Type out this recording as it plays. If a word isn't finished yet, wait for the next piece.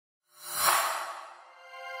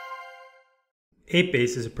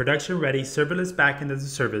8base is a production-ready serverless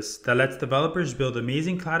backend-as-a-service that lets developers build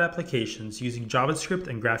amazing cloud applications using JavaScript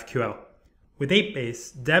and GraphQL. With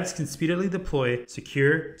 8base, devs can speedily deploy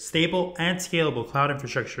secure, stable, and scalable cloud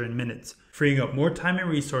infrastructure in minutes, freeing up more time and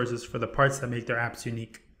resources for the parts that make their apps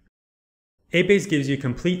unique. 8base gives you a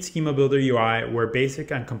complete schema builder UI where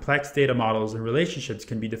basic and complex data models and relationships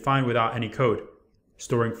can be defined without any code.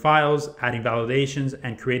 Storing files, adding validations,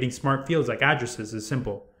 and creating smart fields like addresses is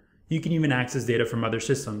simple. You can even access data from other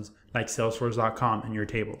systems like Salesforce.com in your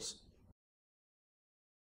tables.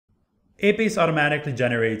 8base automatically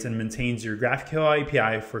generates and maintains your GraphQL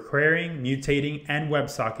API for querying, mutating, and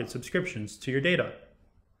WebSocket subscriptions to your data.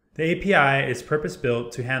 The API is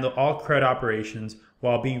purpose-built to handle all CRUD operations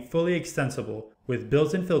while being fully extensible with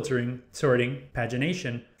built-in filtering, sorting,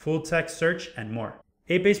 pagination, full-text search, and more.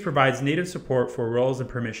 8base provides native support for roles and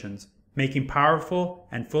permissions, making powerful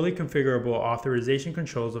and fully configurable authorization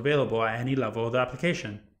controls available at any level of the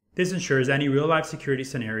application. This ensures any real-life security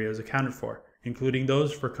scenario is accounted for, including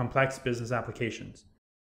those for complex business applications.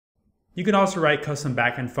 You can also write custom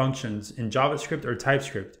backend functions in JavaScript or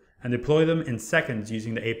TypeScript and deploy them in seconds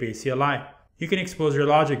using the 8base CLI. You can expose your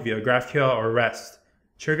logic via GraphQL or REST,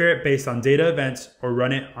 trigger it based on data events, or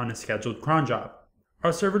run it on a scheduled cron job.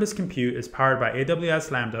 Our serverless compute is powered by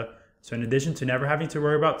AWS Lambda, so in addition to never having to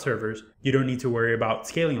worry about servers, you don't need to worry about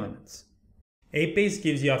scaling limits. 8base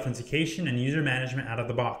gives you authentication and user management out of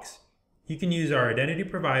the box. You can use our identity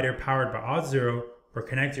provider powered by Auth0 or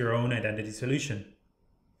connect your own identity solution.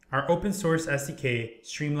 Our open source SDK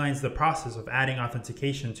streamlines the process of adding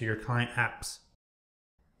authentication to your client apps.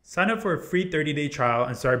 Sign up for a free 30-day trial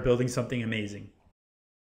and start building something amazing.